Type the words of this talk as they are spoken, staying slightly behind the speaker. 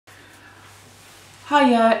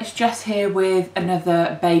Hiya, it's Jess here with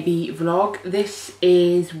another baby vlog. This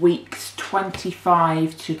is weeks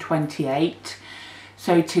 25 to 28.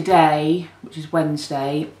 So today, which is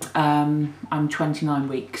Wednesday, I'm 29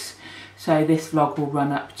 weeks. So this vlog will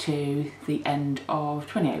run up to the end of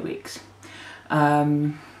 28 weeks.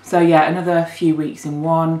 So yeah, another few weeks in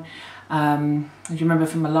one. As you remember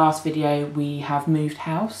from my last video, we have moved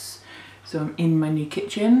house. So I'm in my new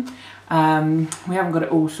kitchen. We haven't got it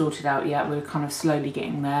all sorted out yet. We're kind of slowly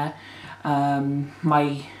getting there.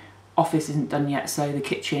 My office isn't done yet, so the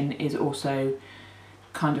kitchen is also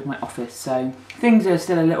kind of my office. So things are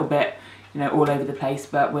still a little bit, all over the place,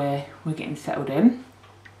 but we're getting settled in.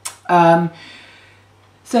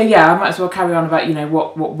 So yeah, I might as well carry on about,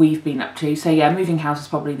 what we've been up to. So yeah, moving house is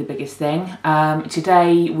probably the biggest thing.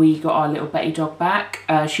 Today we got our little Betty dog back.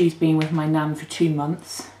 She's been with my nan for 2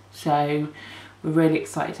 months. So we're really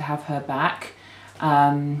excited to have her back,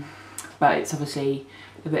 but it's obviously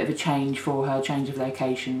a bit of a change for her, change of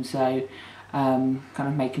location, so kind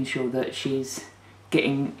of making sure that she's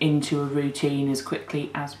getting into a routine as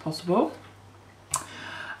quickly as possible.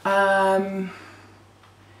 What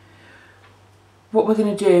we're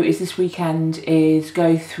going to do is this weekend is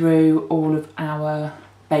go through all of our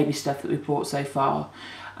baby stuff that we've bought so far.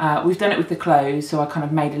 We've done it with the clothes, so I kind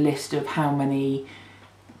of made a list of how many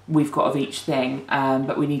we've got of each thing,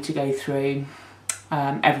 but we need to go through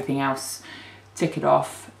everything else, tick it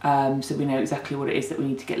off, so we know exactly what it is that we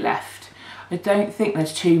need to get left. I don't think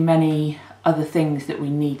there's too many other things that we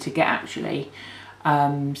need to get actually,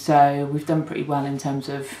 so we've done pretty well in terms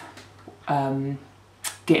of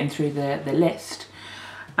getting through the list.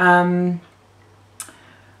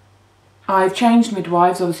 I've changed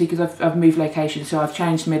midwives, obviously, because I've moved location, so I've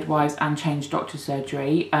changed midwives and changed doctor's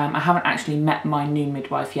surgery. I haven't actually met my new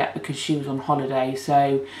midwife yet because she was on holiday,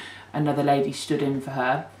 so another lady stood in for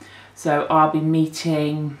her. So I'll be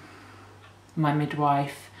meeting my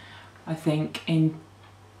midwife, I think, in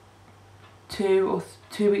 2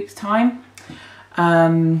 weeks' time.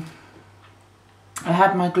 I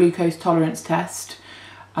had my glucose tolerance test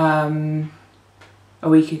a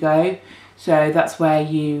week ago. So that's where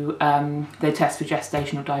they test for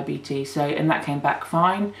gestational diabetes. So, and that came back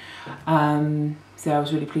fine. So I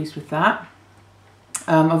was really pleased with that.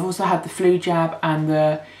 I've also had the flu jab and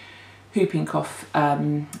the whooping cough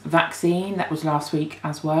vaccine. That was last week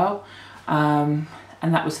as well. And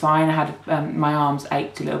that was fine. I had, my arms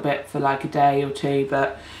ached a little bit for like a day or two,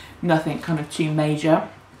 but nothing kind of too major.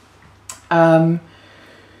 I'm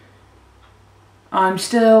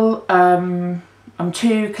still, I'm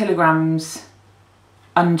 2 kilograms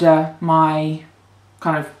under my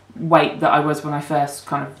kind of weight that I was when I first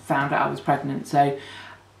kind of found out I was pregnant. So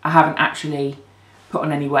I haven't actually put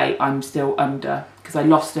on any weight. I'm still under, because I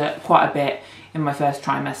lost it quite a bit in my first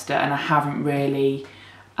trimester and I haven't really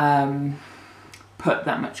put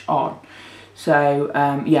that much on. So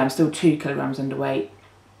yeah, I'm still 2 kilograms underweight.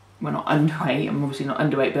 Well, not underweight, I'm obviously not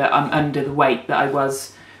underweight, but I'm under the weight that I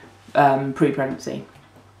was pre-pregnancy.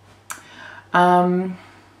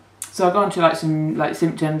 So I'll go on to like some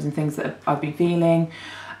symptoms and things that I've been feeling.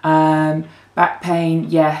 Back pain,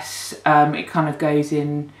 yes, it kind of goes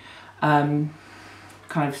in kind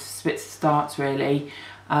of spits and starts really.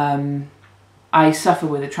 I suffer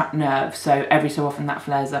with a trapped nerve, so every so often that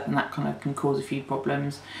flares up and that kind of can cause a few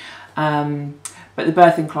problems. But the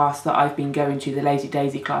birthing class that I've been going to, the Lazy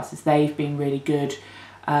Daisy classes, they've been really good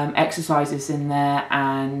exercises in there,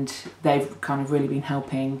 and they've kind of really been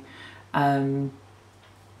helping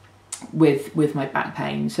with my back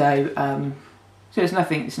pain. So so it's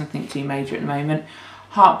nothing too major at the moment.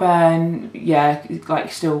 Heartburn, yeah,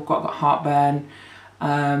 like still got heartburn.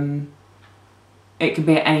 It can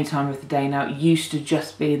be at any time of the day now. It used to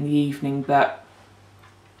just be in the evening, but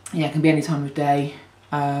yeah, it can be any time of day.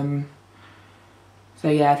 So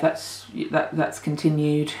yeah, that's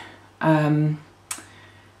continued. And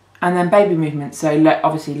then baby movements. So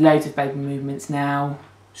obviously loads of baby movements now,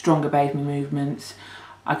 stronger baby movements.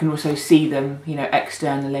 I can also see them,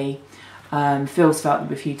 externally. Phil's felt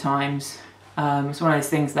them a few times. It's one of those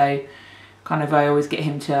things though, kind of I always get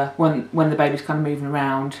him to, when the baby's kind of moving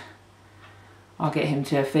around, I'll get him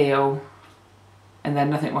to feel, and then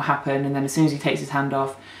nothing will happen, and then as soon as he takes his hand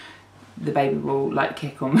off, the baby will like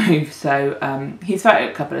kick or move. So he's felt it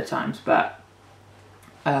a couple of times, but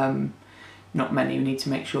not many. We need to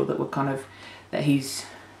make sure that we're kind of, that he's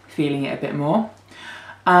feeling it a bit more.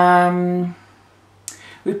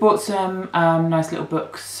 We've bought some nice little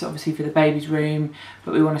books, obviously for the baby's room,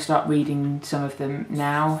 but we want to start reading some of them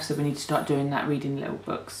now, so we need to start doing that, reading little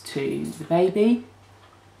books to the baby.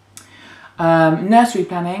 Nursery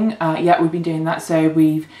planning, yeah, we've been doing that, so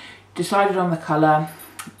we've decided on the colour,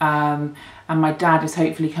 and my dad is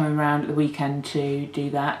hopefully coming around at the weekend to do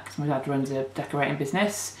that, because my dad runs a decorating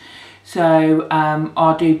business. So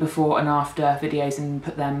I'll do before and after videos and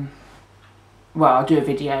put them, well, I'll do a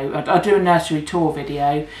video, I'll do a nursery tour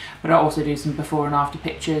video, but I'll also do some before and after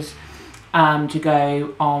pictures to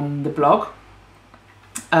go on the blog.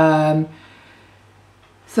 So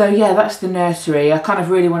yeah, that's the nursery. I kind of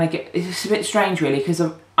really want to get, it's a bit strange really, because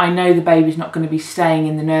I know the baby's not going to be staying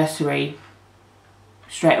in the nursery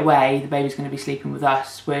straight away. The baby's going to be sleeping with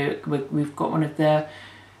us. We've got one of the,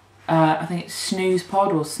 I think it's Snooze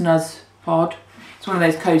Pod or Snuzz Pod. It's one of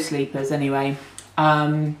those co-sleepers anyway.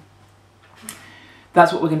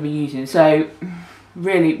 That's what we're going to be using. So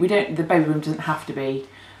really, the baby room doesn't have to be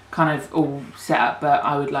kind of all set up, but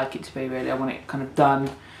I would like it to be really. I want it kind of done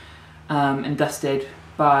and dusted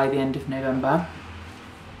by the end of November.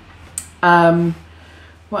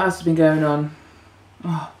 What else has been going on?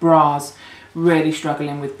 Oh, bras. Really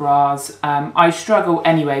struggling with bras. I struggle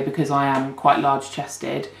anyway because I am quite large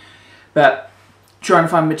chested, but trying to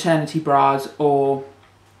find maternity bras or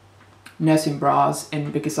nursing bras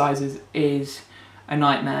in bigger sizes is a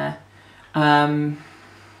nightmare.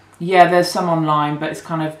 Yeah, there's some online, but it's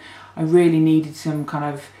kind of, I really needed some kind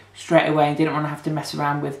of straight away and didn't want to have to mess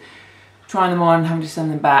around with trying them on, having to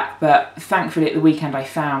send them back. But thankfully at the weekend I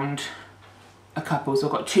found a couple, so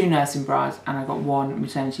I've got 2 nursing bras and I've got 1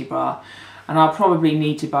 maternity bra, and I'll probably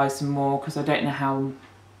need to buy some more because I don't know how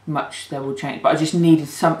much they will change, but I just needed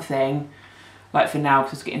something like for now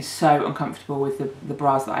because I was getting so uncomfortable with the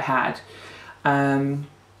bras that I had.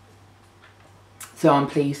 So I'm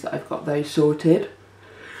pleased that I've got those sorted.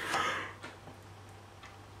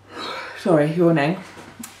 Sorry, yawning.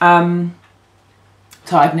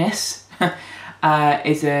 Tiredness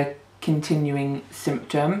is a continuing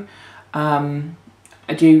symptom.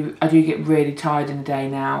 I do get really tired in the day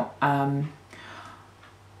now.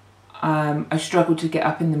 I struggle to get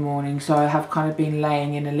up in the morning, so I have kind of been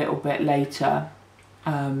laying in a little bit later,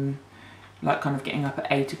 like kind of getting up at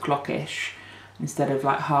 8 o'clock-ish instead of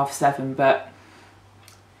like 6:30, but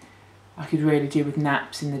I could really do with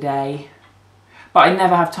naps in the day. But I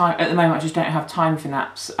never have time, at the moment I just don't have time for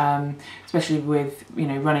naps, especially with, you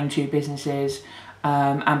know, running 2 businesses,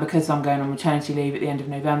 and because I'm going on maternity leave at the end of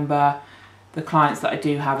November, the clients that I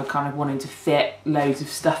do have are kind of wanting to fit loads of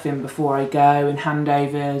stuff in before I go and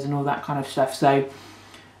handovers and all that kind of stuff, so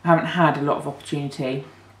I haven't had a lot of opportunity.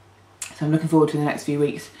 So I'm looking forward to the next few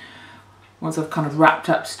weeks, once I've kind of wrapped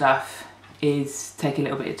up stuff, is take a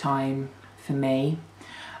little bit of time for me.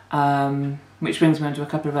 Which brings me on to a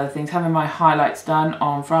couple of other things. Having my highlights done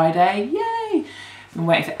on Friday, yay! Been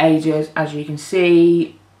waiting for ages. As you can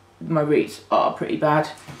see, my roots are pretty bad.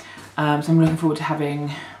 So I'm looking forward to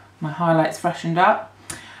having my highlights freshened up.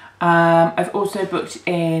 I've also booked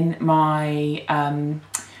in my,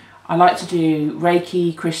 I like to do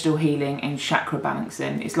Reiki, crystal healing and chakra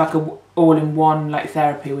balancing. It's like a all-in-one like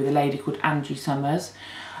therapy with a lady called Angie Summers,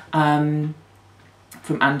 from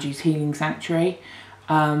Angie's Healing Sanctuary.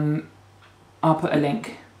 I'll put a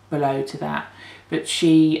link below to that, but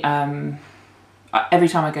she, every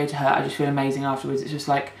time I go to her I just feel amazing afterwards. It's just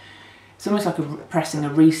like, it's almost like pressing a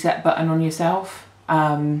reset button on yourself.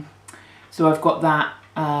 So I've got that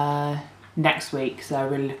next week, so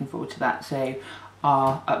I'm really looking forward to that, so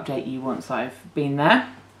I'll update you once I've been there.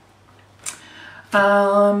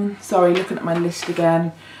 Sorry, looking at my list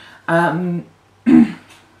again.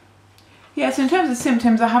 Yeah, so in terms of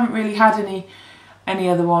symptoms, I haven't really had any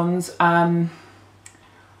other ones. I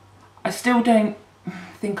still don't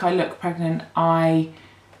think I look pregnant. I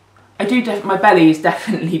do, my belly is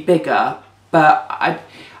definitely bigger, but I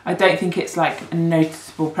don't think it's like a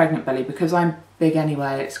noticeable pregnant belly because I'm big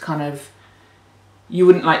anyway. It's kind of, you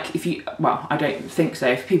wouldn't like, if you, well, I don't think so.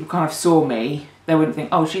 If people kind of saw me, they wouldn't think,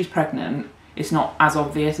 oh, she's pregnant. It's not as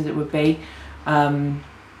obvious as it would be,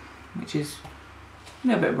 which is a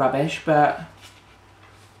little bit rubbish, but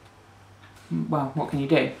well, what can you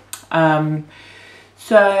do?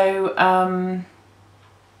 So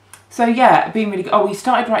yeah, being really good. Oh, we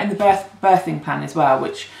started writing the birthing plan as well,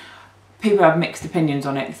 which people have mixed opinions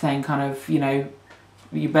on it, saying kind of, you know,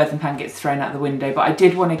 your birthing plan gets thrown out the window, but I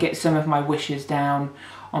did want to get some of my wishes down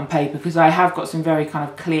on paper because I have got some very kind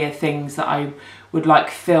of clear things that I would like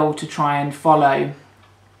Phil to try and follow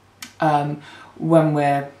when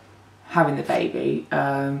we're having the baby.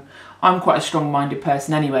 I'm quite a strong-minded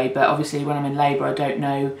person anyway, but obviously when I'm in labour I don't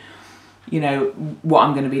know, you know, what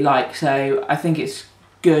I'm going to be like, so I think it's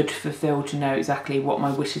good for Phil to know exactly what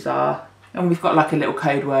my wishes are, and we've got like a little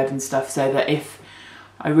code word and stuff, so that if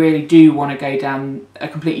I really do want to go down a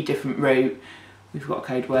completely different route, we've got a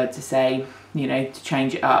code word to say, you know, to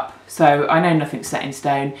change it up. So I know nothing's set in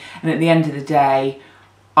stone, and at the end of the day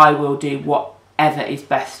I will do whatever is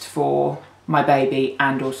best for my baby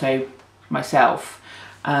and also myself.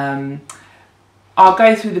 I'll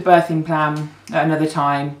go through the birthing plan at another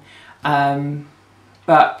time,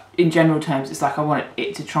 but in general terms it's like I want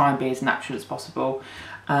it to try and be as natural as possible.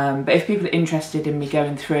 But if people are interested in me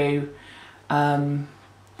going through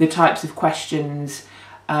the types of questions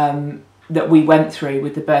that we went through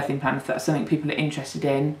with the birthing plan, if that's something people are interested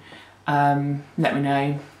in, let me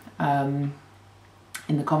know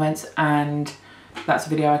in the comments, and that's a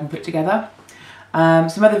video I can put together.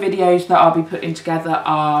 Some other videos that I'll be putting together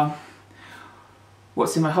are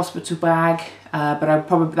what's in my hospital bag, but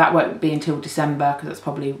that won't be until December, because that's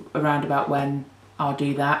probably around about when I'll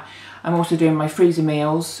do that. I'm also doing my freezer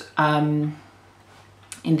meals in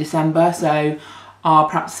December, so I'll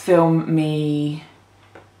perhaps film me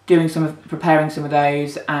preparing some of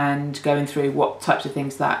those and going through what types of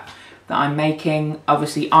things that I'm making.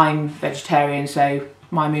 Obviously I'm vegetarian, so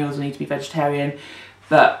my meals need to be vegetarian,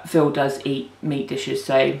 but Phil does eat meat dishes,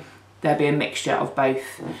 so there'll be a mixture of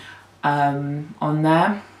both on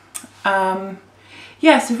there.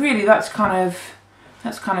 Yeah, so really that's kind of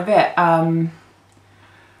it.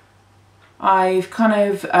 I've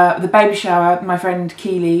the baby shower, my friend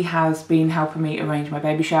Keely has been helping me arrange my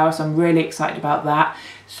baby shower, so I'm really excited about that.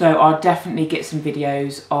 So I'll definitely get some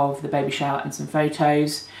videos of the baby shower and some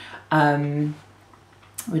photos.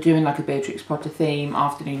 We're doing like a Beatrix Potter theme,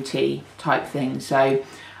 afternoon tea type thing, so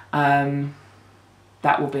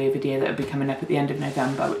that will be a video that will be coming up at the end of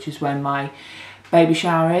November, which is when my baby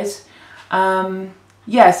shower is.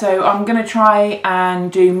 Yeah, so I'm going to try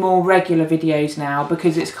and do more regular videos now,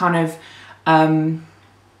 because it's kind of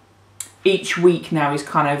each week now is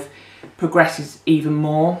kind of progresses even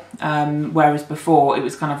more, whereas before it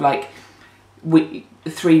was kind of like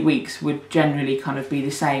 3 weeks would generally kind of be the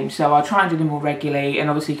same. So I'll try and do them more regularly, and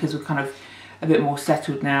obviously because we're kind of a bit more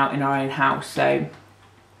settled now in our own house, so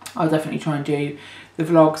I'll definitely try and do the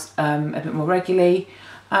vlogs a bit more regularly.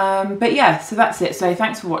 But yeah, so that's it. So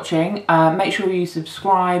thanks for watching. Make sure you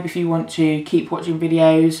subscribe if you want to keep watching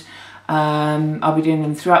videos. I'll be doing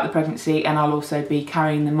them throughout the pregnancy, and I'll also be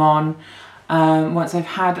carrying them on once I've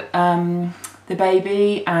had the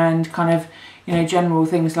baby, and kind of, you know, general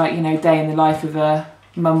things like, you know, day in the life of a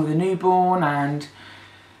mum with a newborn, and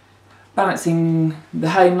balancing the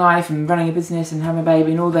home life and running a business and having a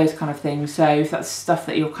baby and all those kind of things. So if that's stuff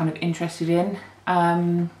that you're kind of interested in,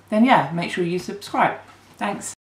 then yeah, make sure you subscribe. Thanks.